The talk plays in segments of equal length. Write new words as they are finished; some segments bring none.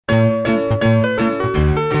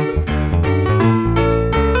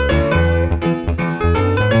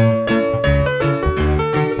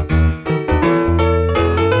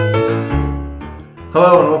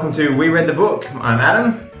to We Read the Book. I'm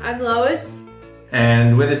Adam. I'm Lois.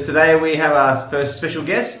 And with us today we have our first special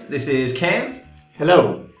guest. This is Cam.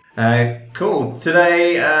 Hello. Cool.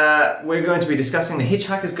 Today we're going to be discussing The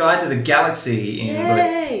Hitchhiker's Guide to the Galaxy in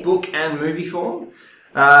both book and movie form.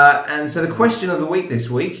 And so the question of the week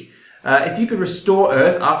this week, if you could restore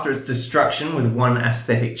Earth after its destruction with one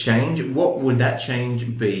aesthetic change, what would that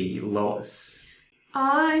change be, Lois?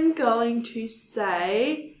 I'm going to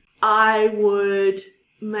say I would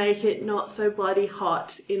make it not so bloody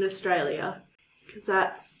hot in Australia. Because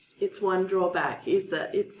that's its one drawback, is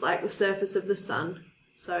that it's like the surface of the sun.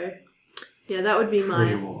 So, yeah, that would be Pretty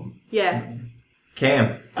mine. warm. Yeah.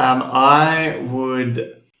 Cam. I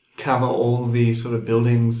would cover all the sort of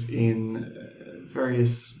buildings in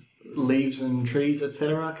various leaves and trees,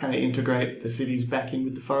 etc. Kind of integrate the cities back in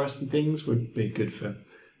with the forests and things. Would be good for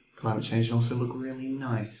climate change and also look really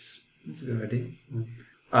nice. That's a good idea.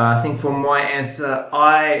 I think for my answer,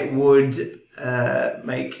 I would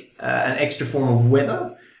make an extra form of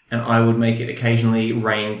weather, and I would make it occasionally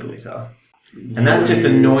rain glitter. And that's just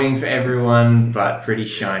annoying for everyone, but pretty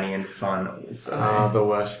shiny and fun also. The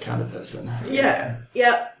worst kind of person. Yeah.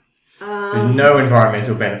 Yep. There's no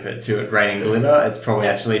environmental benefit to it raining glitter. It's probably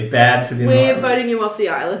actually bad for the environment. We're voting you off the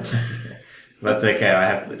island. That's okay, I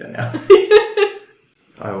have glitter now.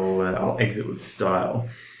 I'll exit with style.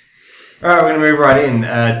 Alright, we're going to move right in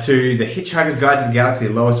to The Hitchhiker's Guide to the Galaxy.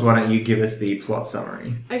 Lois, why don't you give us the plot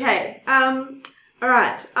summary? Okay,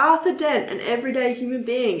 alright. Arthur Dent, an everyday human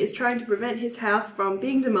being, is trying to prevent his house from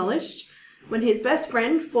being demolished when his best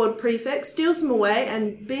friend, Ford Prefect, steals them away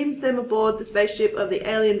and beams them aboard the spaceship of the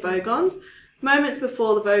alien Vogons moments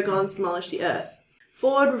before the Vogons demolish the Earth.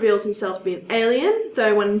 Ford reveals himself to be an alien,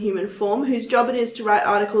 though one in human form, whose job it is to write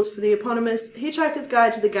articles for the eponymous Hitchhiker's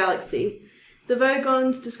Guide to the Galaxy. The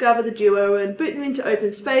Vogons discover the duo and boot them into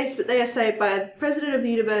open space, but they are saved by the President of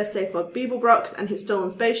the Universe, Zaphod Beeblebrox, and his stolen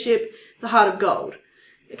spaceship, the Heart of Gold.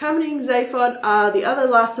 Accompanying Zaphod are the other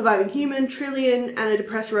last surviving human, Trillian, and a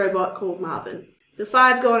depressed robot called Marvin. The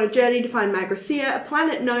five go on a journey to find Magrathea, a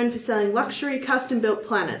planet known for selling luxury custom-built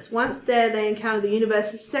planets. Once there, they encounter the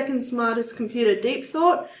universe's second smartest computer, Deep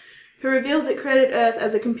Thought, who reveals it created Earth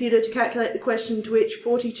as a computer to calculate the question to which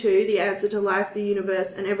 42, the answer to life, the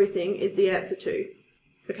universe, and everything, is the answer to.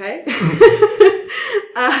 Okay?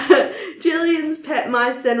 Julian's pet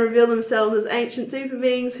mice then reveal themselves as ancient super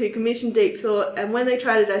beings who commission Deep Thought, and when they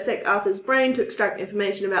try to dissect Arthur's brain to extract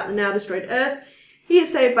information about the now destroyed Earth, he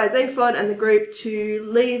is saved by Zaphod and the group to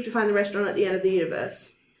leave to find the restaurant at the end of the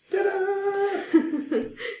universe. Ta-da!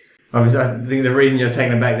 Obviously, I think the reason you're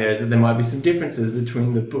taking it back there is that there might be some differences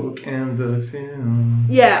between the book and the film.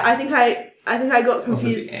 Yeah, I think I got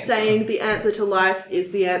confused saying the answer to life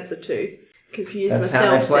is the answer to. Confused That's myself.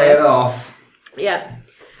 That's how they play it off. Yeah.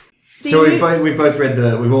 So we've both read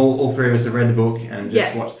all three of us have read the book and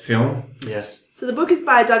just watched the film. Yes. So the book is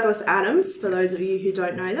by Douglas Adams, for those of you who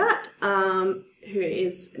don't know that, who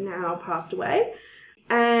is now passed away.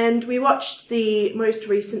 And we watched the most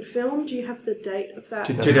recent film. Do you have the date of that?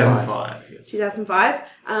 2005. Yes. 2005.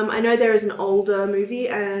 I know there is an older movie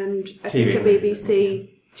and I think a BBC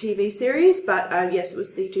TV series, but yes, it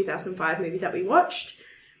was the 2005 movie that we watched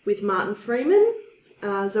with Martin Freeman,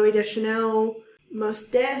 Zooey Deschanel, Mos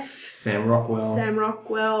Def, Sam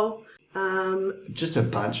Rockwell. Just a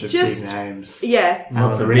bunch of big names. Yeah.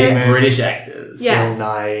 Lots of big British actors. Yeah. Bill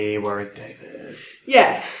Nye, Warwick Davis.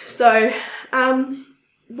 Yeah. So,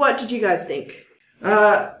 what did you guys think?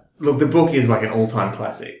 Look, the book is like an all-time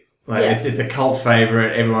classic. It's a cult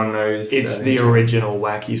favourite. Everyone knows. It's the original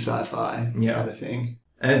wacky sci-fi kind of thing.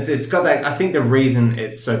 And it's got that. I think the reason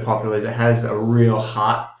it's so popular is it has a real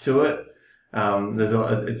heart to it.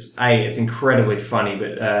 It's incredibly funny,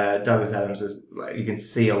 but Douglas Adams is you can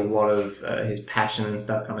see a lot of his passion and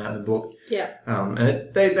stuff come out in the book. Yeah.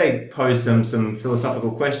 And they pose some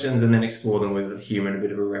philosophical questions and then explore them with humour and a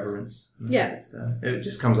bit of irreverence. Yeah. It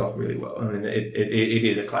just comes off really well. I mean, it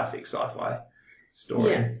is a classic sci-fi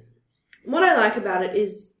story. Yeah. What I like about it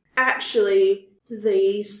is actually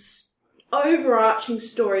the overarching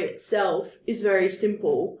story itself is very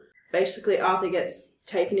simple. Basically, Arthur gets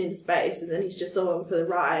taken into space and then he's just along for the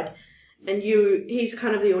ride. And he's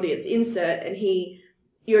kind of the audience insert and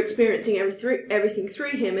you're experiencing everything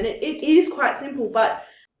through him. And it is quite simple, but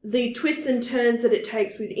the twists and turns that it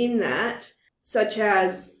takes within that, such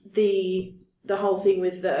as the whole thing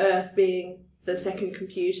with the Earth being the second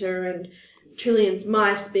computer and Trillian's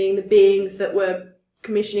mice being the beings that were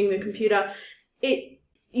commissioning the computer,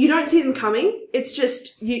 you don't see them coming. It's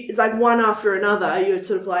just, it's like one after another. You're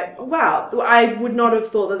sort of like, oh, wow, I would not have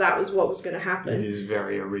thought that was what was going to happen. It is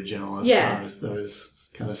very original as far as those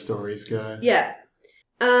kind of stories go. Yeah.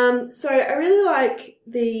 So I really like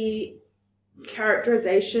the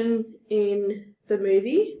characterization in the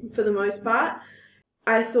movie for the most part.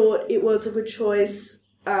 I thought it was a good choice.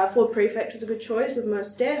 Ford Prefect was a good choice of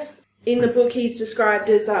Mos Def. In the book, he's described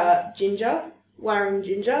as Ginger, Warren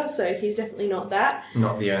Ginger, so he's definitely not that.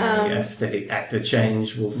 Not the only aesthetic actor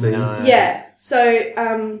change we'll see. No. Yeah, so,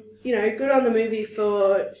 good on the movie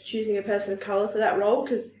for choosing a person of colour for that role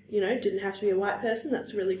because, it didn't have to be a white person.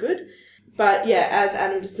 That's really good. But, yeah, as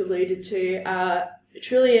Adam just alluded to,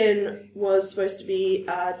 Trillian was supposed to be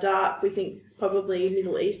dark, we think probably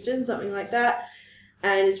Middle Eastern, something like that,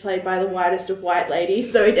 and is played by the whitest of white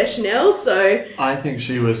ladies, Zooey Deschanel, so... I think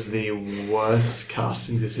she was the worst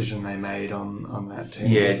casting decision they made on that team.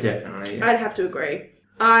 Yeah, definitely. I'd have to agree.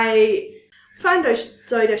 I find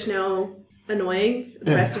Zooey Deschanel annoying the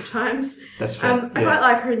best of times. That's fair. I quite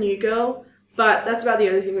like her New Girl, but that's about the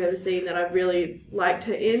only thing we've ever seen that I've really liked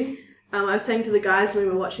her in. I was saying to the guys when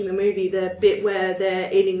we were watching the movie, the bit where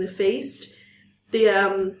they're eating the feast,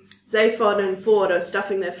 the Zaphod and Ford are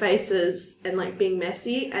stuffing their faces and being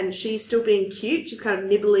messy, and she's still being cute. She's kind of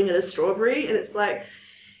nibbling at a strawberry, and it's like,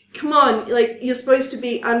 come on, you're supposed to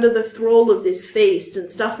be under the thrall of this feast and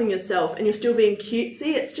stuffing yourself, and you're still being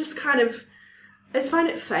cutesy. It's just kind of, I just find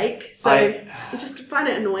it fake. So I just find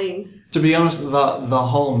it annoying. To be honest, the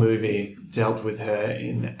whole movie dealt with her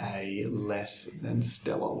in a less than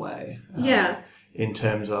stellar way. Yeah. In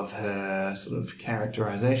terms of her sort of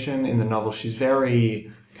characterization in the novel, she's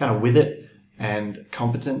very kind of with it and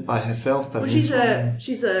competent by herself. But she's a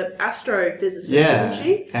astrophysicist, isn't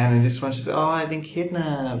she? And in this one, she's like, I've been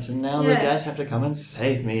kidnapped, and now the guys have to come and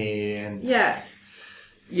save me. And Yeah,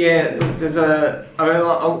 there's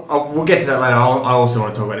we'll get to that later. I also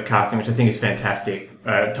want to talk about the casting, which I think is fantastic,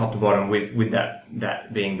 top to bottom, with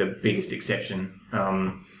that being the biggest exception.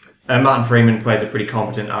 Martin Freeman plays a pretty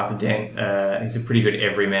competent Arthur Dent. He's a pretty good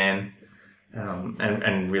everyman,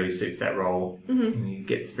 and really suits that role. Mm-hmm. He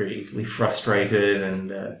gets very easily frustrated,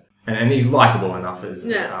 and he's likeable enough as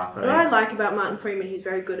Arthur. What I like about Martin Freeman, he's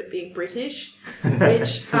very good at being British,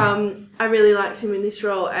 which I really liked him in this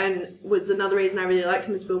role, and was another reason I really liked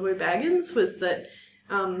him as Bilbo Baggins, was that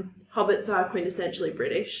hobbits are quintessentially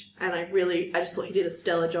British, and I just thought he did a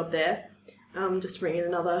stellar job there. Just to bring in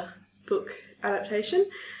another book adaptation.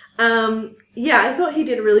 I thought he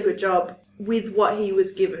did a really good job with what he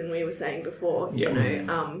was given, we were saying before.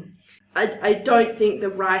 Yeah. I don't think the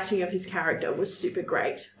writing of his character was super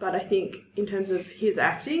great, but I think in terms of his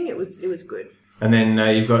acting, it was good. And then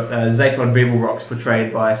you've got Zaphod Beeblebrox,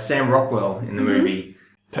 portrayed by Sam Rockwell in the movie.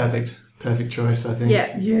 Perfect choice, I think.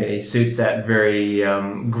 Yeah, he suits that very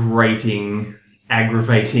grating,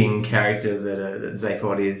 aggravating character that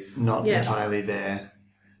Zaphod is. Not entirely there.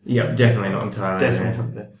 Yeah, definitely not entirely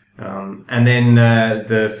there. And then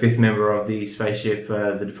the fifth member of the spaceship,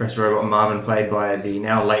 the depressed robot Marvin, played by the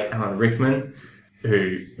now late Alan Rickman,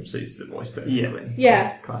 who suits the voice perfectly.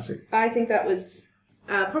 Yeah. Classic. I think that was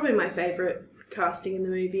probably my favourite casting in the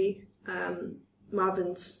movie.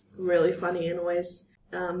 Marvin's really funny and always,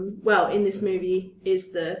 in this movie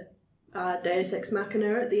is the Deus Ex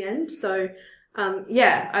Machina at the end. So,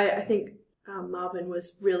 I think Marvin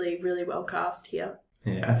was really, really well cast here.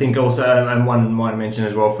 Yeah, I think also, and one might mention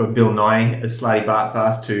as well for Bill Nye as Slatty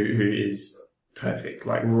Bartfast, who is perfect,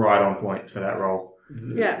 right on point for that role.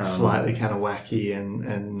 Yeah. Slightly kind of wacky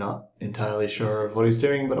and not entirely sure of what he's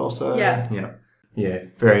doing, but also... Yeah,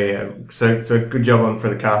 very... So good job for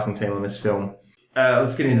the casting team on this film.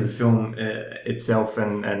 Let's get into the film itself,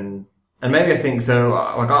 and maybe I think so.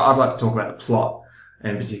 I'd like to talk about the plot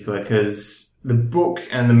in particular, because the book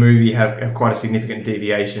and the movie have quite a significant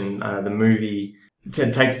deviation. The movie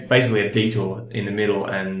takes basically a detour in the middle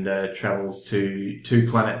and travels to two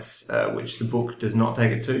planets, which the book does not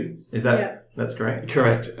take it to. Is that that's correct?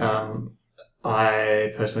 Correct.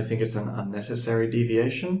 I personally think it's an unnecessary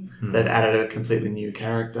deviation. Mm. They've added a completely new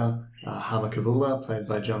character, Hamakavula, played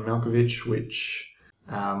by John Malkovich, which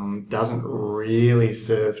doesn't really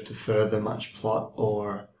serve to further much plot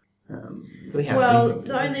or really have anything.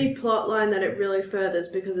 The only plot line that it really furthers,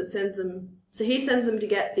 because it sends them... So he sends them to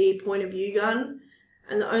get the point of view gun,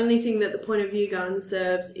 and the only thing that the point of view gun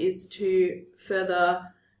serves is to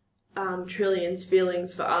further Trillian's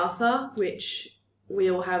feelings for Arthur, which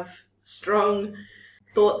we all have strong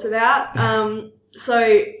thoughts about.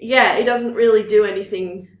 It doesn't really do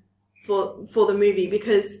anything for the movie,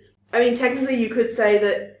 because, technically you could say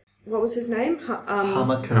that, what was his name?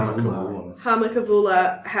 Hamakavula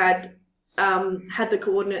had the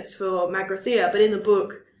coordinates for Magrathea, but in the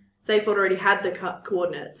book, Zaphod already had the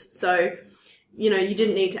coordinates. So, you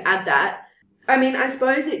didn't need to add that. I mean, I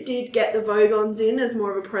suppose it did get the Vogons in as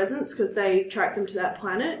more of a presence because they tracked them to that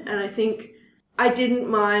planet. And I think I didn't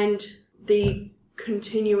mind the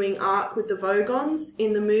continuing arc with the Vogons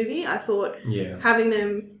in the movie. I thought having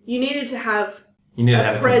them, you needed to have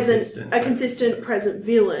a consistent present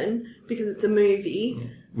villain because it's a movie. Yeah.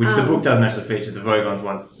 Which the book doesn't actually feature. The Vogons,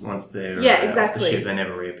 once they're off the ship, they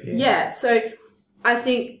never reappear. Yeah, so I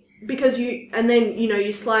think because you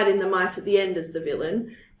slide in the mice at the end as the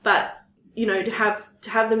villain, but to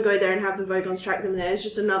have them go there and have the Vogons track them there is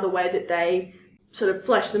just another way that they sort of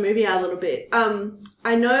flesh the movie out a little bit.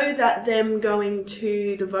 I know that them going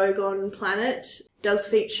to the Vogon planet does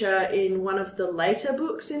feature in one of the later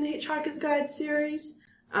books in the Hitchhiker's Guide series.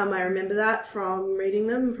 I remember that from reading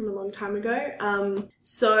them from a long time ago.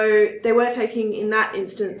 So they were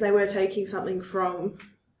taking something from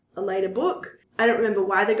a later book. I don't remember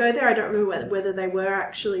why they go there. I don't remember whether they were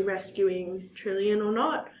actually rescuing Trillian or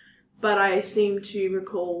not. But I seem to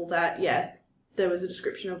recall that, there was a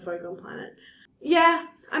description of Vogon planet. Yeah,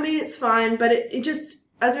 I mean, it's fine, but it just,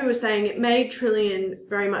 as we were saying, it made Trillian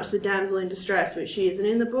very much the damsel in distress, which she isn't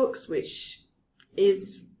in the books, which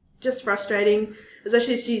is just frustrating.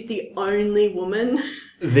 Especially as she's the only woman.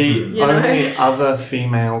 The only other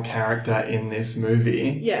female character in this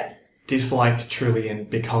movie disliked Trillian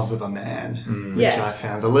because of a man, which I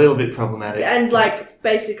found a little bit problematic. And,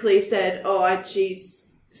 basically said,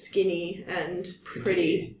 she's skinny and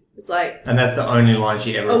pretty. It's like... And that's the only line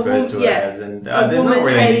she ever refers to her as. And, a woman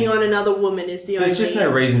hating on another woman is the only... There's just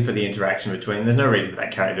no reason for the interaction between them. There's no reason for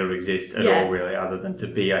that character to exist at all, really, other than to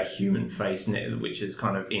be a human face, which is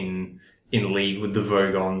kind of in league with the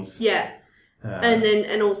Vogons. Yeah.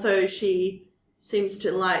 And also she seems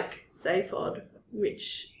to like Zaphod,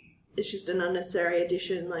 which is just an unnecessary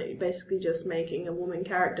addition, basically just making a woman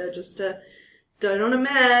character just to dote on a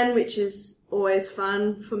man, which is always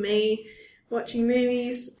fun for me watching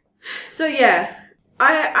movies. So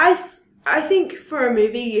I think for a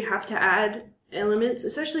movie you have to add elements,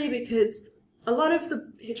 especially because a lot of the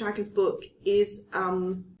Hitchhiker's book is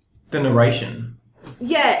the narration.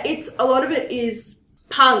 Yeah, a lot of it is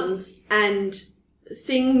puns and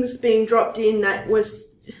things being dropped in that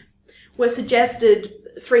were suggested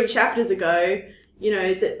 3 chapters ago.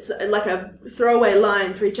 That's like a throwaway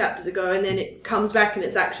line 3 chapters ago, and then it comes back and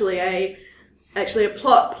it's actually a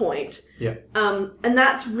plot point. Yeah. And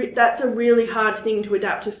that's a really hard thing to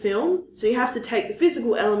adapt to film. So you have to take the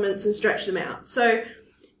physical elements and stretch them out. So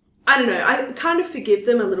I don't know. I kind of forgive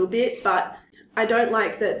them a little bit, but I don't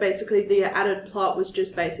like that basically the added plot was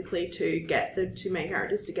just basically to get the 2 main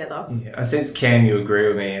characters together. Yeah, I sense, Cam, you agree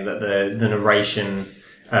with me that the narration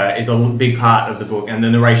is a big part of the book, and the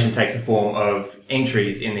narration takes the form of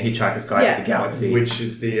entries in the Hitchhiker's Guide to the Galaxy. Which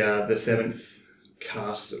is the 7th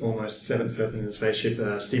cast, almost 7th person in the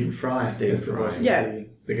spaceship, Stephen Fry. Stephen Fry. The voice of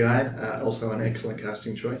the guide. Also an excellent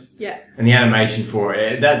casting choice. Yeah. And the animation for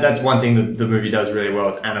it, that's one thing that the movie does really well,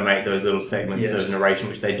 is animate those little segments of narration,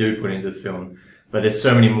 which they do put into the film. But there's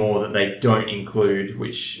so many more that they don't include,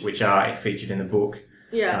 which are featured in the book.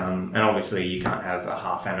 Yeah. And obviously you can't have a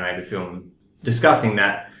half animated film discussing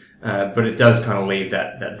that, but it does kind of leave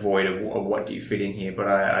that void of what do you fit in here. But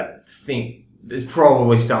I think there's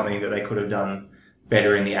probably something that they could have done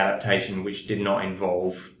better in the adaptation, which did not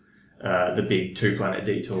involve the big 2-planet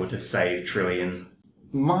detour to save Trillian.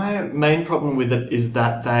 My main problem with it is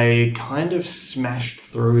that they kind of smashed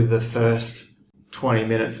through the first 20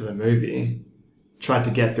 minutes of the movie, tried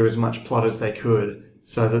to get through as much plot as they could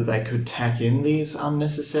so that they could tack in these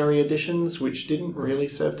unnecessary additions, which didn't really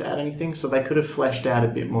serve to add anything. So they could have fleshed out a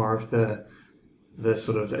bit more of the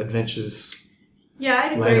sort of adventures. Yeah,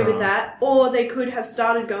 I'd agree with that. Or they could have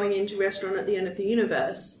started going into Restaurant at the End of the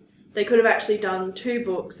Universe. They could have actually done 2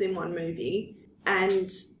 books in one movie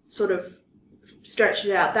and sort of stretched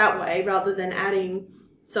it out that way rather than adding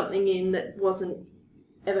something in that wasn't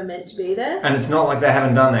ever meant to be there. And it's not like they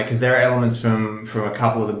haven't done that, because there are elements from a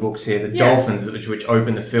couple of the books here. The dolphins, which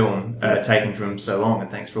open the film, taken from So Long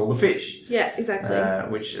and Thanks for All the Fish. Yeah, exactly.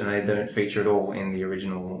 Which they don't feature at all in the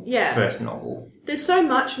original first novel. There's so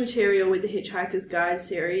much material with the Hitchhiker's Guide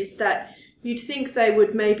series that you'd think they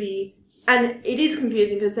would maybe... And it is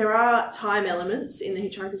confusing because there are time elements in the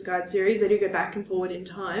Hitchhiker's Guide series. They do go back and forward in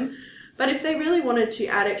time. But if they really wanted to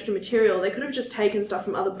add extra material, they could have just taken stuff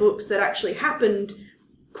from other books that actually happened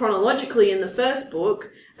chronologically in the first book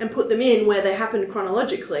and put them in where they happened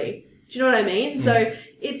chronologically. Do you know what I mean? So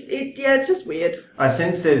it's just weird. I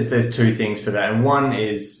sense there's 2 things for that, and one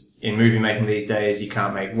is in movie making these days, you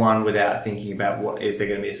can't make one without thinking about what is there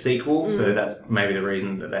going to be a sequel. So that's maybe the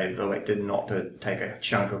reason that they've elected not to take a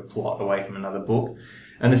chunk of plot away from another book.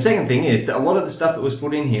 And the second thing is that a lot of the stuff that was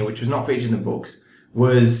put in here, which was not featured in the books,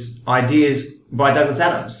 was ideas by Douglas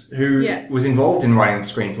Adams, who was involved in writing the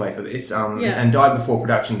screenplay for this, and died before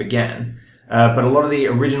production began. But a lot of the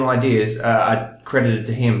original ideas are credited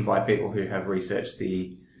to him by people who have researched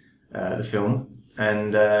the film.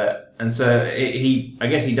 And so I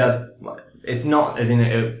guess he does. It's not as in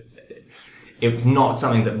it was not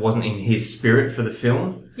something that wasn't in his spirit for the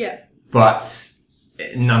film. Yeah. But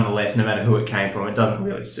nonetheless, no matter who it came from, it doesn't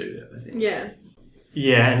really suit it, I think. Yeah.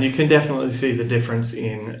 Yeah, and you can definitely see the difference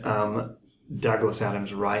in Douglas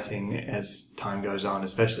Adams' writing as time goes on,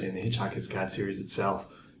 especially in the Hitchhiker's Guide series itself.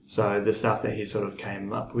 So the stuff that he sort of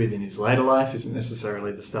came up with in his later life isn't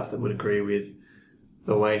necessarily the stuff that would agree with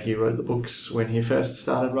the way he wrote the books when he first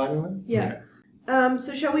started writing them. Yeah.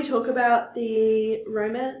 So shall we talk about the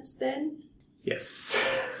romance then? Yes.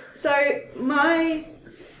 So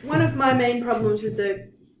one of my main problems with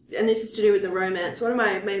and this is to do with the romance, one of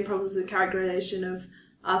my main problems with the characterization of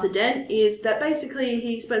Arthur Dent is that basically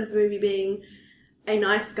he spends the movie being a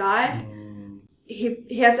nice guy.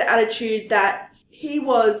 He has the attitude that he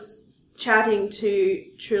was chatting to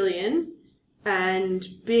Trillian and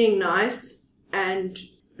being nice and,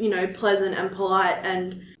 pleasant and polite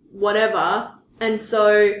and whatever. And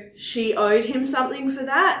so she owed him something for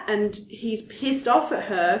that, and he's pissed off at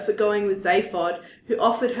her for going with Zaphod, who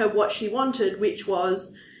offered her what she wanted, which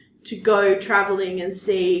was to go travelling and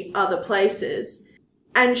see other places.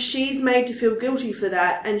 And she's made to feel guilty for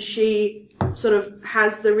that, and she sort of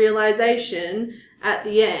has the realisation at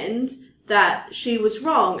the end that she was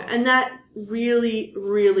wrong, and that really,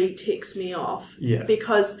 really ticks me off. Yeah.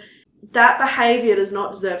 Because that behaviour does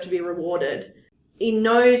not deserve to be rewarded. In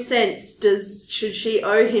no sense should she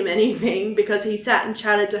owe him anything because he sat and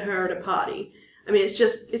chatted to her at a party. I mean, it's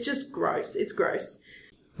just gross. It's gross.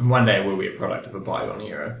 And one day it will be a product of a bygone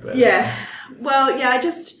era. But... Yeah. Well, yeah, I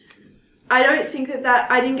don't think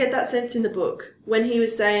that I didn't get that sense in the book. When he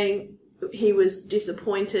was saying he was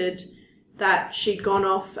disappointed that she'd gone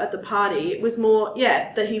off at the party, it was more,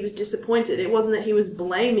 that he was disappointed. It wasn't that he was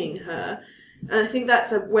blaming her. And I think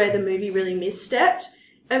that's where the movie really misstepped.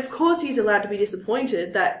 And of course he's allowed to be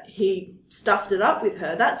disappointed that he stuffed it up with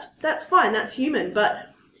her. That's fine. That's human.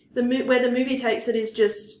 But where the movie takes it is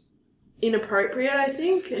just inappropriate, I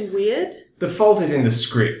think, and weird. The fault is in the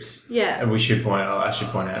script. Yeah. I should point out.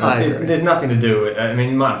 There's nothing to do with... I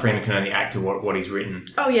mean, Martin Freeman can only act to what he's written.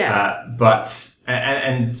 Oh, yeah.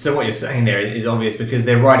 And so what you're saying there is obvious because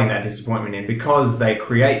they're writing that disappointment in because they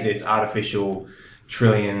create this artificial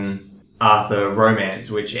Trillian-Arthur romance,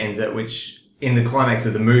 which in the climax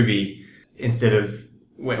of the movie, instead of...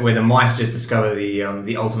 Where the mice just discover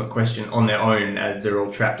the ultimate question on their own as they're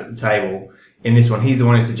all trapped at the table... In this one, he's the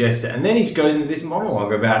one who suggests it. And then he goes into this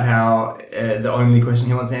monologue about how the only question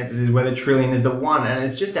he wants answered is whether Trillian is the one. And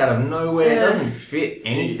it's just out of nowhere. Yeah. It doesn't fit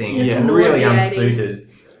anything. It's really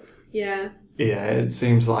unsuited. Yeah. Yeah, it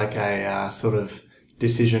seems like a sort of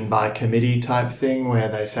decision by committee type thing where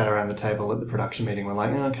they sat around the table at the production meeting and were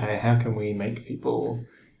like, okay, how can we make people...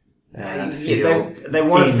 They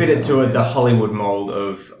want to fit it to the Hollywood mold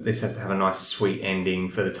of this has to have a nice sweet ending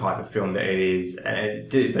for the type of film that it is,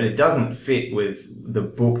 but it doesn't fit with the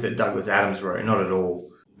book that Douglas Adams wrote, not at all.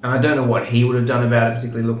 And I don't know what he would have done about it,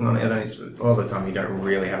 particularly looking on it. A lot of the time you don't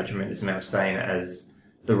really have a tremendous amount of say in it as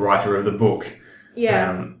the writer of the book.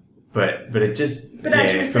 Yeah. But it just... But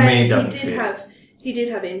as you were for me, it saying, doesn't fit. He did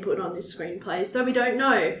have input on this screenplay, so we don't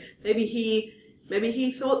know. Maybe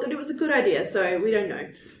he thought that it was a good idea, so we don't know.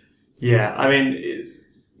 Yeah, I mean,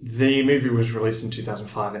 the movie was released in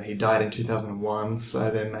 2005 and he died in 2001, so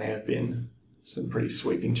there may have been some pretty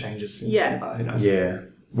sweeping changes since then, but who knows? Yeah.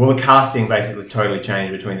 Well, the casting basically totally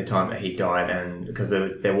changed between the time that he died and because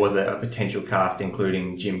there was a potential cast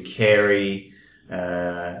including Jim Carrey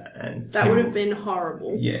and that would have been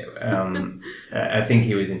horrible. Yeah. I think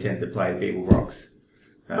he was intended to play Beeble Rocks.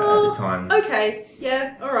 At the time. Okay,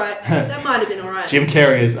 yeah, alright. That might have been alright. Jim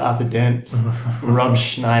Carrey as Arthur Dent, Rob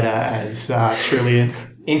Schneider as Trillian.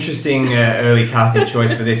 Interesting early casting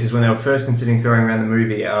choice for this is when they were first considering throwing around the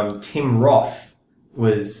movie, Tim Roth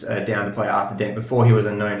was down to play Arthur Dent before he was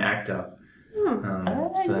a known actor.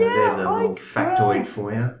 So there's a little factoid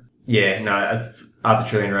for you. Yeah, no,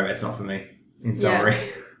 Arthur Trillian romance not for me, in summary.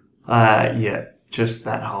 Just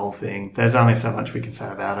that whole thing. There's only so much we can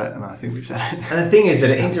say about it, and I think we've said it. And the thing is that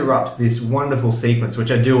it interrupts this wonderful sequence,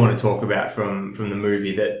 which I do want to talk about from the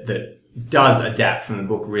movie that does adapt from the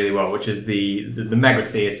book really well, which is the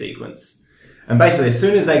Magrathea sequence. And basically, as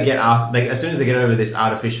soon as they get over this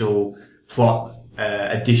artificial plot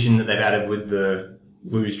addition that they've added with the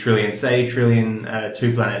Wu's Trillion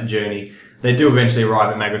 2-planet journey, they do eventually arrive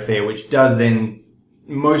at Magrathea, which does then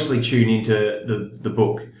mostly tune into the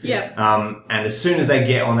book. Yeah. And as soon as they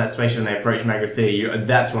get on that spaceship and they approach Magrathea,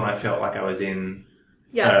 that's when I felt like I was in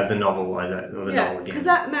the novel, novel again. Because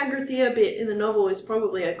that Magrathea bit in the novel is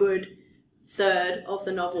probably a good third of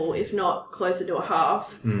the novel, if not closer to a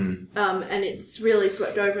half. And it's really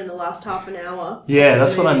swept over in the last half an hour. Yeah,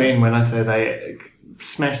 that's what I mean when I say they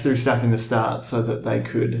smashed through stuff in the start so that they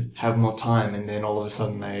could have more time, and then all of a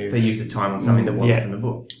sudden they used the time on something that wasn't from the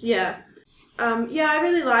book. Yeah. I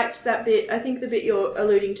really liked that bit. I think the bit you're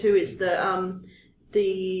alluding to is the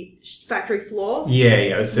factory floor.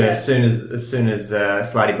 Yeah. So as soon as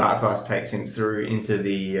Slidey Bartfast takes him through into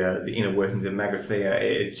the inner workings of Magrathea,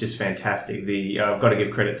 it's just fantastic. I've got to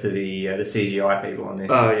give credit to the CGI people on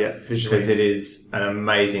this. Oh yeah, visually, because it is an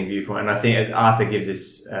amazing viewpoint, and I think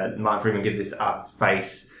Martin Freeman gives this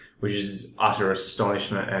face, which is utter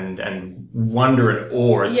astonishment and wonder and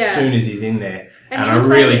awe as soon as he's in there. And I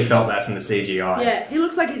really felt that from the CGI. Yeah, he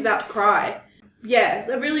looks like he's about to cry. Yeah,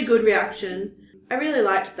 a really good reaction. I really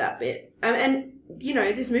liked that bit. And,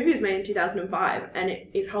 this movie was made in 2005 and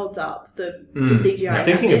it holds up, the CGI.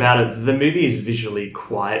 Thinking about it, the movie is visually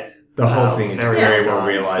quite... The whole thing is very well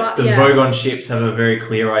realised. The Vogon ships have a very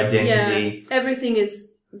clear identity. Yeah, everything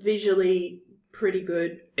is visually pretty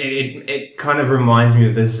good. It kind of reminds me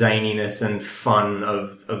of the zaniness and fun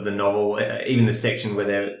of the novel. Even the section where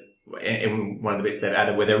they're... in one of the bits they've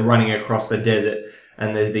added, where they're running across the desert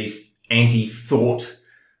and there's these anti-thought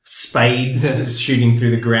spades shooting through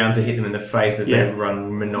the ground to hit them in the face as they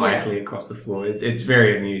run maniacally across the floor. It's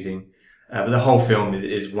very amusing. But the whole film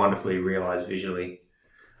is wonderfully realised visually.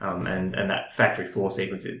 And that factory floor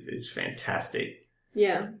sequence is fantastic.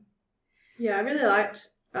 Yeah. Yeah, I really liked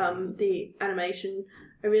the animation.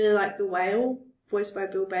 I really liked the whale, voiced by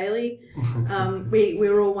Bill Bailey. We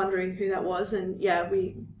were all wondering who that was, and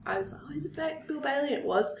I was like, is it Bill Bailey? It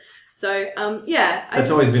was. So, That's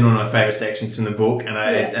always been one of my favourite sections from the book,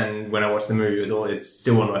 and when I watched the movie, it's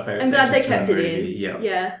still one of my favourite sections. I'm glad they kept it in.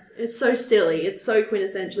 Yeah. It's so silly. It's so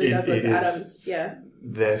quintessentially Douglas Adams. Yeah.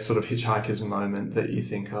 The sort of Hitchhiker's moment that you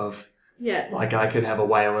think of. Yeah. Like I could have a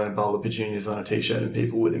whale and a bowl of petunias on a t-shirt and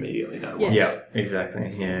people would immediately know what. Yeah,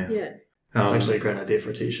 exactly. Yeah. Yeah. That's actually a great idea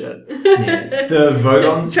for a t-shirt. The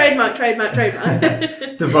Vogons... Trademark.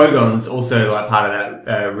 The Vogons also, part of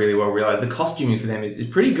that, really well realised. The costuming for them is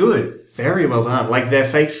pretty good. Very well done. Like, their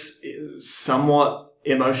face is somewhat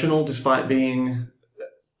emotional despite being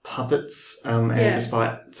puppets, and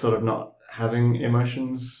despite sort of not having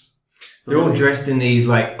emotions. They're all dressed in these,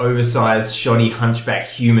 oversized, shoddy, hunchback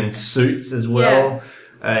human suits as well. Yeah.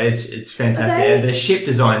 It's fantastic. Their ship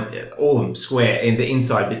designs, all of them square, and the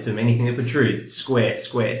inside bits of anything that protrudes, square.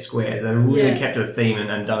 They've really kept to a theme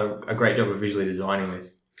and done a great job of visually designing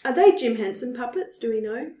this. Are they Jim Henson puppets? Do we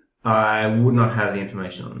know? I would not have the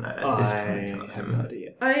information on that at this point in time. I have no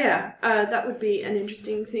idea. Oh yeah, that would be an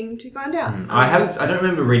interesting thing to find out. I don't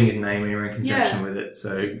remember reading his name anywhere in conjunction with it.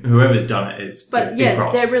 So whoever's done it, big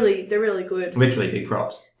props. they're really good. Literally big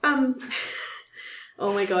props.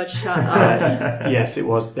 Oh my God, shut up. Yes, it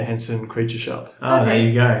was the Henson Creature Shop. Oh, there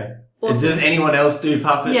you go. Awesome. Does anyone else do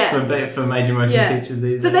puppets for major motion pictures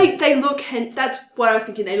these days? But they look, that's what I was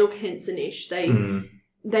thinking, they look Henson-ish.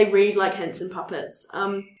 They read like Henson puppets.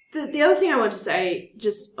 The other thing I want to say,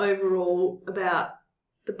 just overall about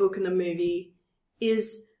the book and the movie,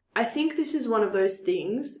 is I think this is one of those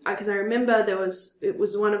things, because I remember it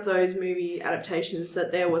was one of those movie adaptations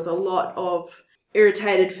that there was a lot of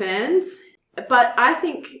irritated fans. But I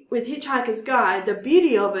think with Hitchhiker's Guide, the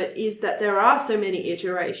beauty of it is that there are so many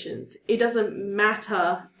iterations. It doesn't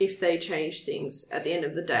matter if they change things at the end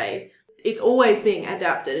of the day. It's always being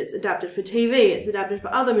adapted. It's adapted for TV. It's adapted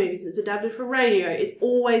for other movies. It's adapted for radio. It's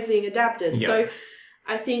always being adapted. Yep. So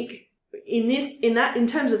I think in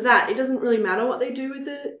terms of that, it doesn't really matter what they do with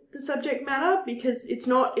the subject matter, because it's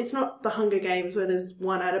not the Hunger Games where there's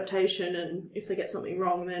one adaptation and if they get something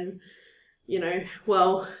wrong, then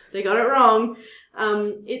they got it wrong.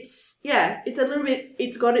 It's a little bit,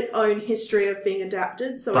 it's got its own history of being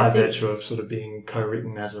adapted. So by virtue of sort of being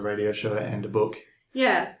co-written as a radio show and a book.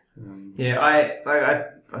 Yeah.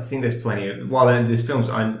 I think there's plenty of, while this film's,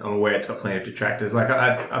 I'm aware it's got plenty of detractors.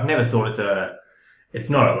 I've never thought it's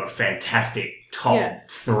not a fantastic top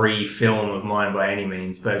 3 film of mine by any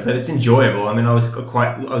means, but it's enjoyable. I mean, I was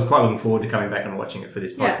quite looking forward to coming back and watching it for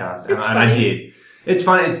this podcast, and I did. It's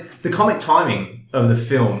fun. It's the comic timing of the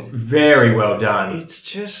film, very well done. It's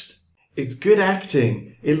just, It's good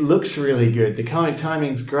acting. It looks really good. The comic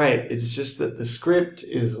timing's great. It's just that the script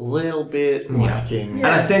is a little bit lacking. And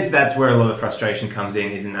I sense that's where a lot of frustration comes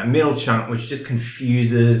in that middle chunk, which just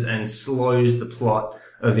confuses and slows the plot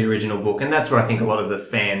of the original book. And that's where I think a lot of the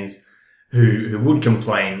fans who would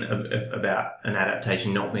complain about an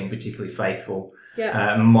adaptation not being particularly faithful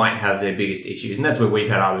might have their biggest issues. And that's where we've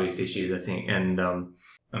had our biggest issues, I think. And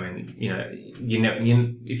I mean,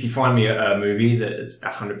 if you find me a movie that's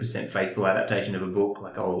 100% faithful adaptation of a book,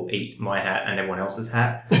 like I'll eat my hat and everyone else's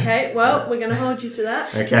hat. Okay, well, we're going to hold you to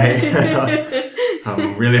that. Okay.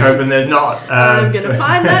 I'm really hoping there's not. I'm going to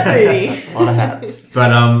find that movie. That's a lot of hats.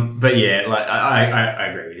 But yeah, like I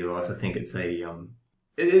agree with you, Lois. I think it's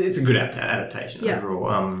it's a good adaptation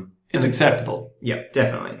overall. It's acceptable. Yeah,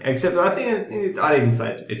 definitely. Except I think I'd even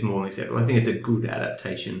say it's more than acceptable. I think it's a good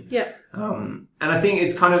adaptation. Yeah. And I think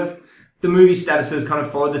it's kind of, the movie status has kind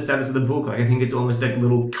of followed the status of the book. Like, I think it's almost a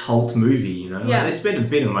little cult movie, you know? Yeah. Like, they spent a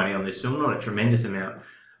bit of money on this film, not a tremendous amount,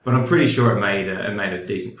 but I'm pretty sure it made a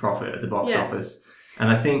decent profit at the box office. And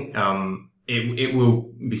I think, it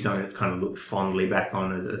will be something that's kind of looked fondly back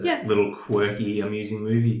on as a little quirky, amusing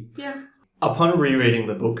movie. Yeah. Upon rereading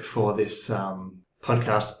the book for this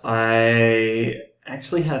podcast, I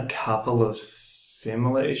actually had a couple of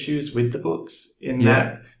similar issues with the books in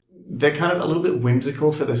that they're kind of a little bit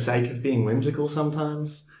whimsical for the sake of being whimsical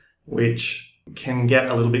sometimes, which can get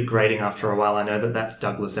a little bit grating after a while. I know that that's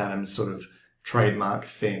Douglas Adams' sort of trademark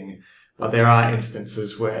thing, but there are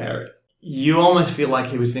instances where you almost feel like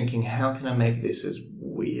he was thinking, how can I make this as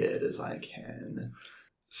weird as I can?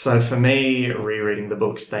 So for me, rereading the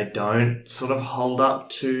books, they don't sort of hold up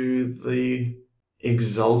to the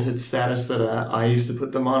exalted status that I used to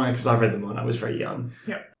put them on, because I read them when I was very young.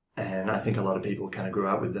 Yeah. And I think a lot of people kind of grew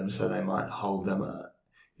up with them, so they might hold them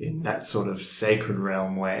in that sort of sacred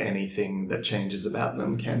realm where anything that changes about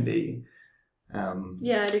them can be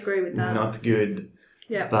I'd agree with that. Not good.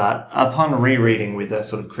 Yeah. But upon rereading with a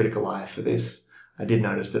sort of critical eye for this, I did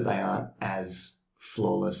notice that they aren't as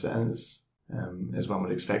flawless as one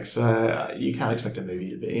would expect. So you can't expect a movie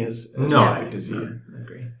to be as perfect as you. I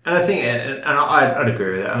agree. And I think, and I'd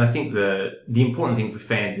agree with that. And I think the important thing for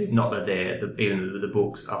fans is not that even the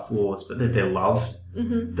books are flaws, but that they're loved.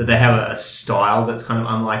 Mm-hmm. That they have a style that's kind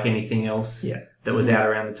of unlike anything else that was out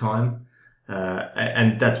around the time.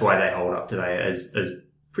 And that's why they hold up today as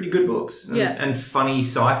pretty good books. And funny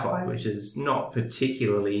sci-fi, which is not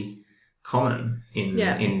particularly common in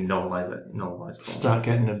novelized form. Start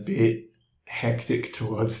getting a bit hectic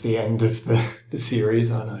towards the end of the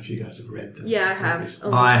series. I don't know if you guys have read them. Yeah, I have.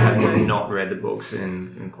 I have not read the books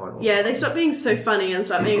in quite a while. Yeah, they stop being so funny and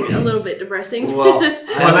start being a little bit depressing. Well,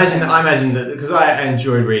 I imagine that because I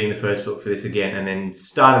enjoyed reading the first book for this again, and then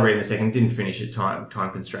started reading the second. Didn't finish at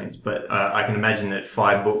time constraints, but I can imagine that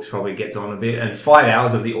 5 books probably gets on a bit, and 5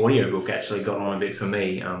 hours of the audiobook actually got on a bit for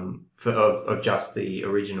me. Of just the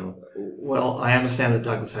original. Well, I understand that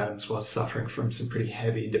Douglas Adams was suffering from some pretty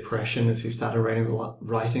heavy depression as he started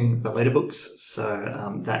writing the later books,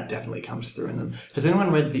 so that definitely comes through in them. Has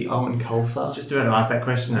anyone read the Owen Colfer? I was just about to ask that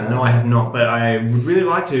question, and no, I have not, but I would really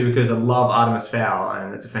like to because I love Artemis Fowl,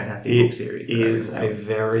 and it's a fantastic book series. It is a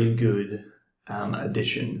very good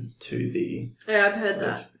addition to the... Yeah, I've heard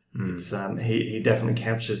that. It's, he definitely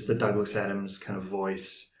captures the Douglas Adams kind of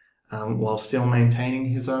voice, while still maintaining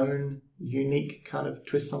his own unique kind of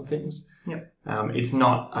twist on things. Yep. It's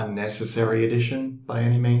not a necessary addition by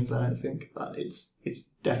any means, I don't think, but it's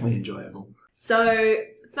definitely enjoyable. So,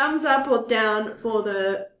 thumbs up or down for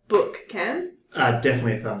the book, Cam?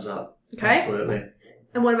 Definitely a thumbs up. Okay. Absolutely.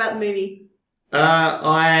 And what about the movie?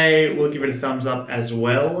 I will give it a thumbs up as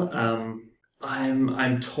well.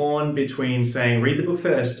 I'm torn between saying read the book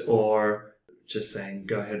first or just saying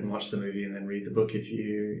go ahead and watch the movie and then read the book if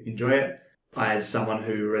you enjoy it. As someone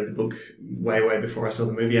who read the book way before I saw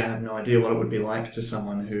the movie, I have no idea what it would be like to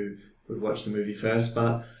someone who would watch the movie first,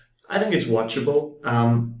 but I think it's watchable.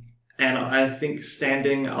 And I think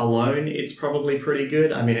standing alone, it's probably pretty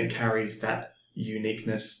good. I mean, it carries that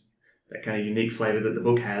uniqueness, that kind of unique flavour that the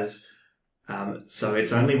book has. So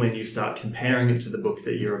it's only when you start comparing it to the book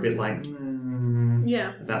that you're a bit like,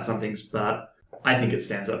 about some things, but I think it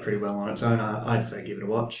stands up pretty well on its own. I'd say give it a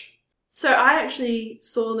watch. So I actually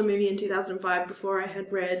saw the movie in 2005 before I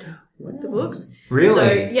had read the books. Really?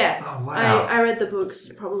 So, yeah. Oh, wow. I read the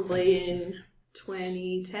books probably in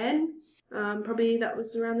 2010. Probably that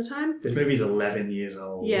was around the time. This movie's 11 years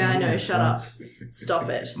old. Yeah, I know. Shut up. Stop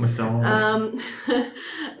it. My soul. I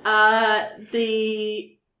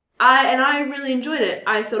really enjoyed it.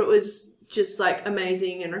 I thought it was just like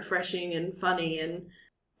amazing and refreshing and funny,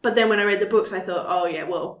 but then when I read the books, I thought, oh yeah,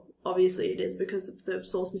 well, obviously it is because of the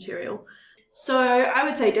source material. So I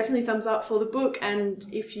would say definitely thumbs up for the book, and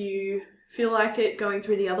if you feel like it, going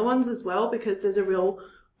through the other ones as well, because there's a real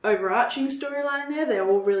overarching storyline there. They're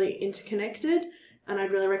all really interconnected, and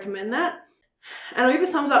I'd really recommend that. And I'll give a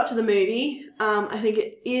thumbs up to the movie. I think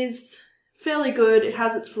it is fairly good. It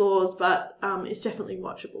has its flaws, but it's definitely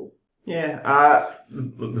watchable. Yeah,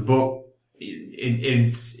 the book,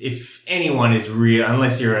 it's if anyone is real,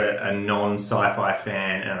 unless you're a non-sci-fi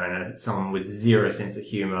fan and someone with zero sense of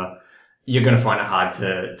humour, you're going to find it hard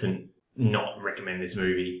to not recommend this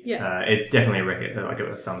movie. Yeah. It's definitely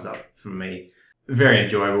a thumbs up from me. Very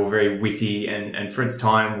enjoyable, very witty, and for its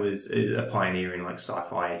time is a pioneer in like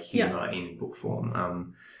sci-fi humour in book form.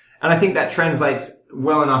 And I think that translates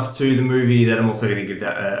well enough to the movie that I'm also going to give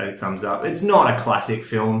that a thumbs up. It's not a classic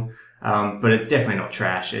film, but it's definitely not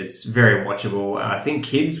trash. It's very watchable. I think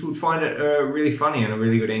kids would find it really funny and a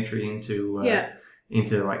really good entry into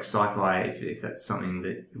like sci-fi if that's something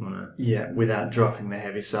that you want to... Yeah, without dropping the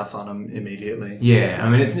heavy stuff on them immediately. Yeah, I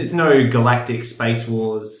mean, it's no galactic space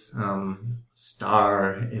wars,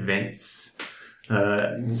 star events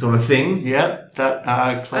sort of thing. Yeah, that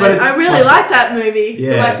I really like that movie.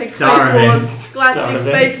 Yeah, Galactic Star Events.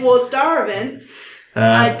 Space Wars Star Events.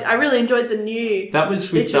 I really enjoyed the new that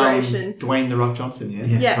was with iteration. Dwayne "The Rock" Johnson, yeah?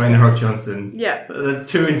 Yes, Dwayne "The Rock" Johnson. Yeah. That's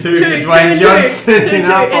 2 and 2 for Dwayne Johnson in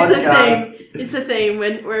our podcast. It's a theme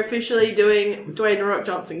when we're officially doing Dwayne "The Rock"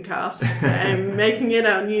 Johnson cast and making it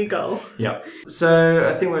our new goal. Yep. So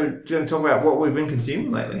I think we're going to talk about what we've been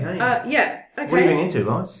consuming lately, hey? Yeah. Okay. What have you been into,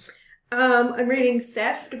 Lois? I'm reading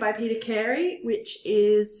Theft by Peter Carey, which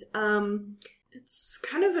is it's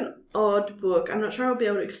kind of an odd book. I'm not sure I'll be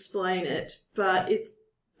able to explain it, but it's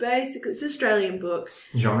basically it's an Australian book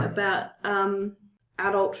Genre? about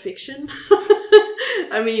adult fiction.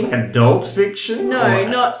 I mean, like adult fiction? No,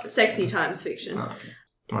 not sexy times fiction. Oh, okay.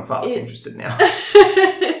 My father's interested now.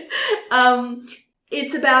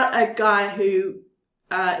 It's about a guy who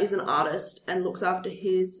is an artist and looks after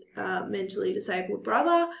his mentally disabled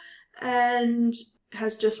brother, and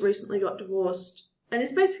has just recently got divorced, and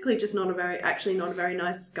is basically just not a very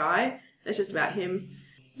nice guy. It's just about him.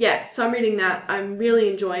 Yeah, so I'm reading that. I'm really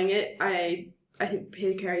enjoying it. I think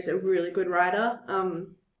Peter Carey's a really good writer.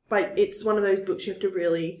 But it's one of those books you have to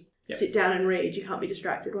really sit down and read. You can't be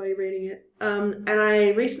distracted while you're reading it. And I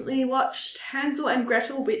recently watched Hansel and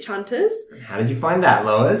Gretel Witch Hunters. How did you find that,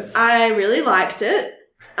 Lois? I really liked it.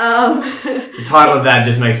 The title of that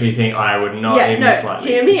just makes me think I would not slightly.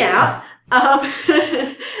 Hear me out.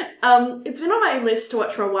 It's been on my list to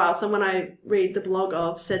watch for a while. Someone I read the blog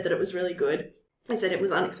of said that it was really good. I said it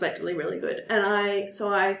was unexpectedly really good. And I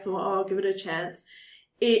thought, I'll give it a chance.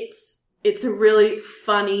 It's a really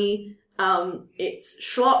funny, it's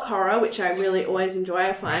schlock horror, which I really always enjoy.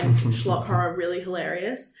 I find schlock horror really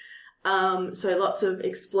hilarious. So lots of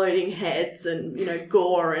exploding heads and,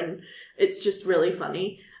 gore, and it's just really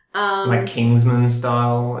funny. Like Kingsman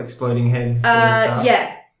style exploding heads? Sort of stuff?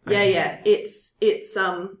 Yeah.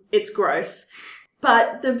 It's gross.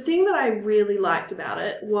 But the thing that I really liked about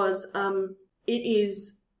it was, it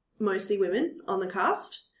is mostly women on the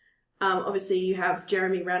cast. Obviously you have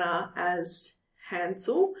Jeremy Renner as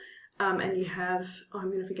Hansel, and you have, I'm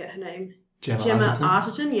going to forget her name. Gemma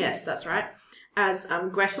Arterton. Yes, that's right. As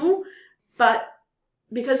Gretel. But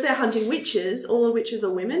because they're hunting witches, all the witches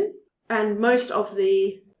are women, and most of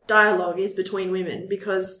the dialogue is between women,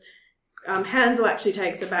 because Hansel actually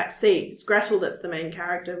takes a back seat. It's Gretel that's the main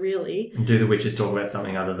character, really. Do the witches talk about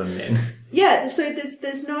something other than men? Yeah, so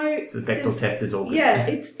there's no... So the Bechdel test is all good. Yeah,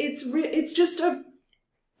 it's just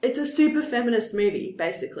it's a super feminist movie,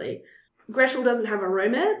 basically. Gretel doesn't have a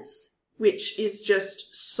romance, which is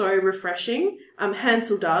just so refreshing.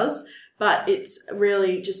 Hansel does, but it's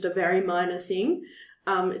really just a very minor thing.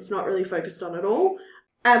 It's not really focused on at all.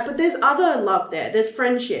 But there's other love there. There's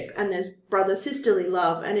friendship, and there's brother-sisterly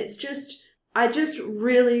love, and it's just... I just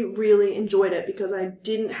really, really enjoyed it because I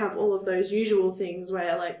didn't have all of those usual things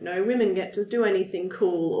where, like, no women get to do anything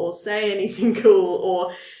cool or say anything cool,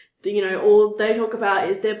 or... all they talk about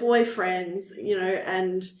is their boyfriends,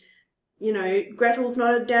 and, Gretel's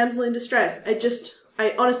not a damsel in distress.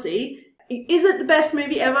 I honestly, is it the best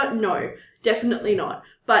movie ever? No, definitely not.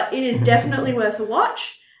 But it is definitely worth a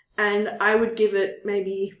watch, and I would give it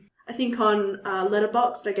maybe, I think on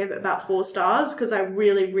Letterboxd, I gave it about 4 stars because I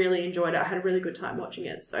really, really enjoyed it. I had a really good time watching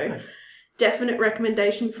it. So definite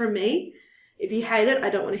recommendation from me. If you hate it,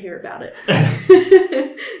 I don't want to hear about it.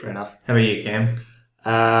 Fair enough. How about you, Cam?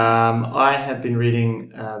 I have been reading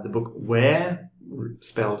the book Were,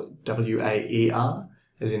 spelled W-A-E-R,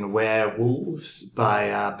 as in Werewolves,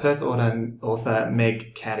 by Perth author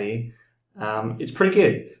Meg Caddy. It's pretty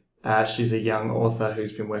good. She's a young author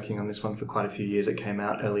who's been working on this one for quite a few years. It came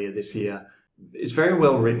out earlier this year. It's very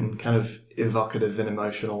well written, kind of evocative and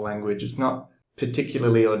emotional language. It's not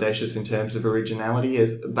particularly audacious in terms of originality,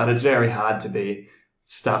 but it's very hard to be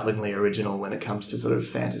startlingly original when it comes to sort of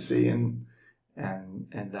fantasy and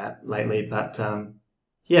that lately. But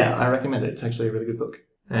yeah, I recommend it. It's actually a really good book.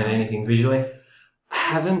 And anything visually? I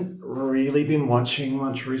haven't really been watching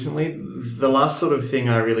much recently. The last sort of thing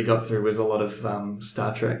I really got through was a lot of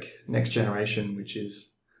Star Trek Next Generation, which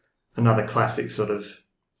is another classic sort of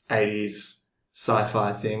 80s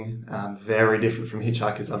sci-fi thing. Very different from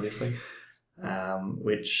Hitchhikers, obviously.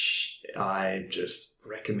 Which I just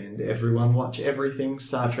recommend everyone watch everything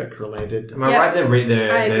Star Trek related. Am I right?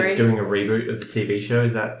 They're doing a reboot of the TV show.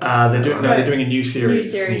 Is that? They're doing a new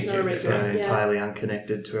series. New series, so entirely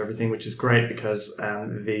unconnected to everything, which is great because well,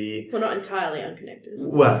 not entirely unconnected.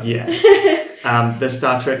 Well, yeah. The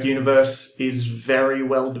Star Trek universe is very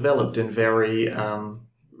well developed and very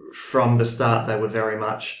from the start they were very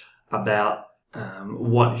much about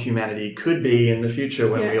what humanity could be in the future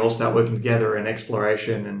when we all start working together and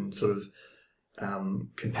exploration and sort of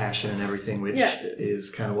compassion and everything, which is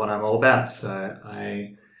kind of what I'm all about. So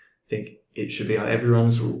I think it should be on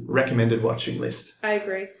everyone's recommended watching list. I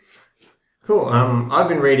agree. Cool. I've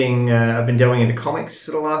been reading, I've been delving into comics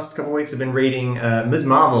for the last couple of weeks. I've been reading Ms.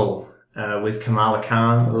 Marvel with Kamala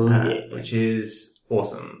Khan, which is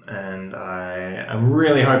awesome. And I'm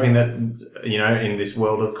really hoping that, in this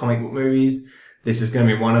world of comic book movies, this is going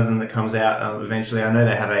to be one of them that comes out eventually. I know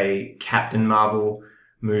they have a Captain Marvel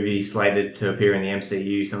movie slated to appear in the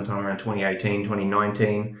MCU sometime around 2018,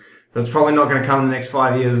 2019. So it's probably not going to come in the next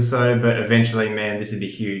 5 years or so, but eventually, man, this would be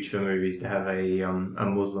huge for movies to have a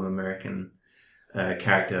Muslim American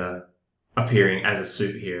character appearing as a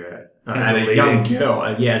superhero. And a young girl,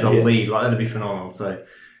 as a lead. Like, that'd be phenomenal. So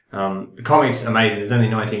the comic's amazing. There's only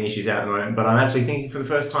 19 issues out at the moment, but I'm actually thinking for the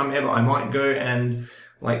first time ever, I might go and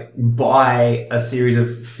buy a series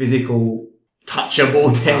of physical,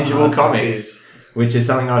 touchable, tangible comics, which is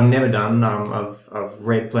something I've never done. I've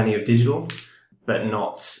read plenty of digital, but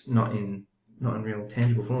not in real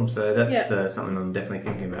tangible form. So that's something I'm definitely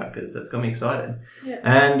thinking about because that's got me excited. Yeah.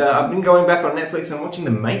 And I've been going back on Netflix and watching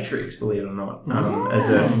The Matrix, believe it or not, as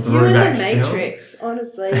a throwback film. You and The Matrix,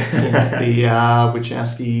 honestly. Since the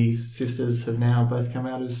Wachowski sisters have now both come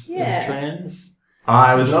out as trans.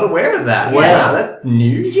 I was not aware of that. Wow, that's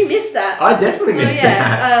news. Did you miss that? I definitely missed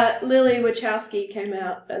that. Lily Wachowski came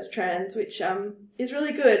out as trans, which is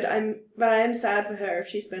really good. But I am sad for her if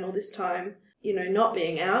she spent all this time, not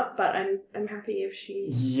being out. But I'm happy if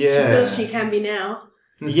she feels she can be now.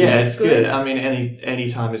 It's good. I mean, any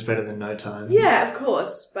time is better than no time. Yeah, of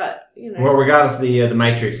course. But Well, regardless, the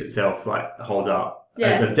Matrix itself holds up.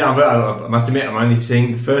 I must admit, I'm only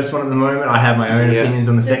seeing the first one at the moment. I have my own opinions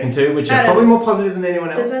on the second two, which are probably more positive than anyone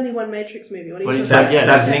else. There's only one Matrix movie. What are you talking about?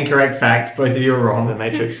 That's an incorrect fact. Both of you are wrong. The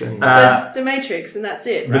Matrix and there's The Matrix, and that's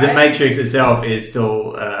it. Right? But The Matrix itself is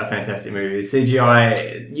still a fantastic movie. The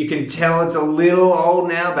CGI, you can tell it's a little old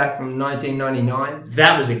now, back from 1999.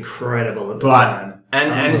 That was incredible at the time.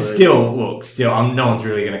 And still, no one's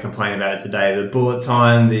really going to complain about it today. The bullet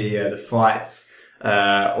time, the fights.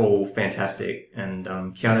 All fantastic, and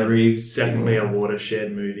Keanu Reeves definitely a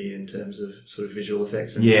watershed movie in terms of sort of visual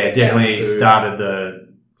effects. And definitely started a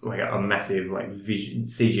massive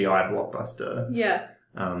CGI blockbuster.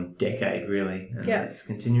 Decade really, and it's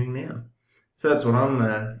continuing now. So that's what I'm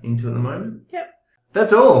into at the moment. Yep.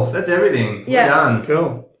 That's all. That's everything. We're done.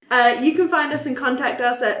 Cool. You can find us and contact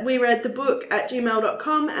us at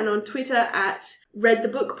wereadthebook@gmail.com and on Twitter at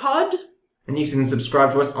readthebookpod. And you can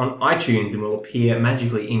subscribe to us on iTunes and we'll appear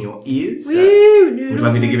magically in your ears. We'd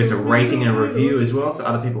love you to give us a rating and a review as well so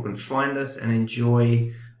other people can find us and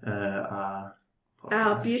enjoy our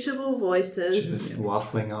beautiful voices. Just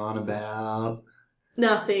waffling on about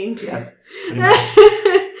nothing. Yeah, pretty much.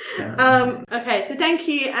 Okay, so thank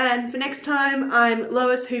you, and for next time, I'm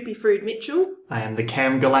Lois Hoopy Frood Mitchell. I am the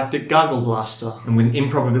Cam Galactic Gargle Blaster. And with an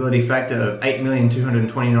improbability factor of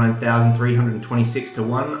 8,229,326 to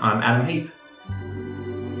 1, I'm Adam Heap.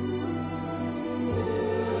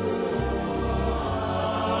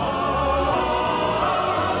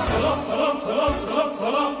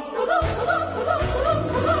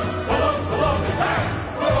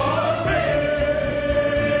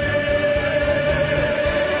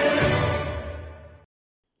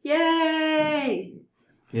 Yay!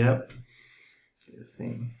 Yep.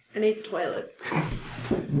 Thing. I need the toilet.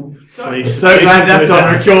 So glad that's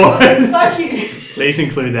on record. Fuck you. Please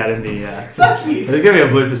include that in the... Fuck you. There's going to be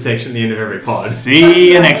a blooper section at the end of every pod.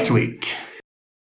 See you next week.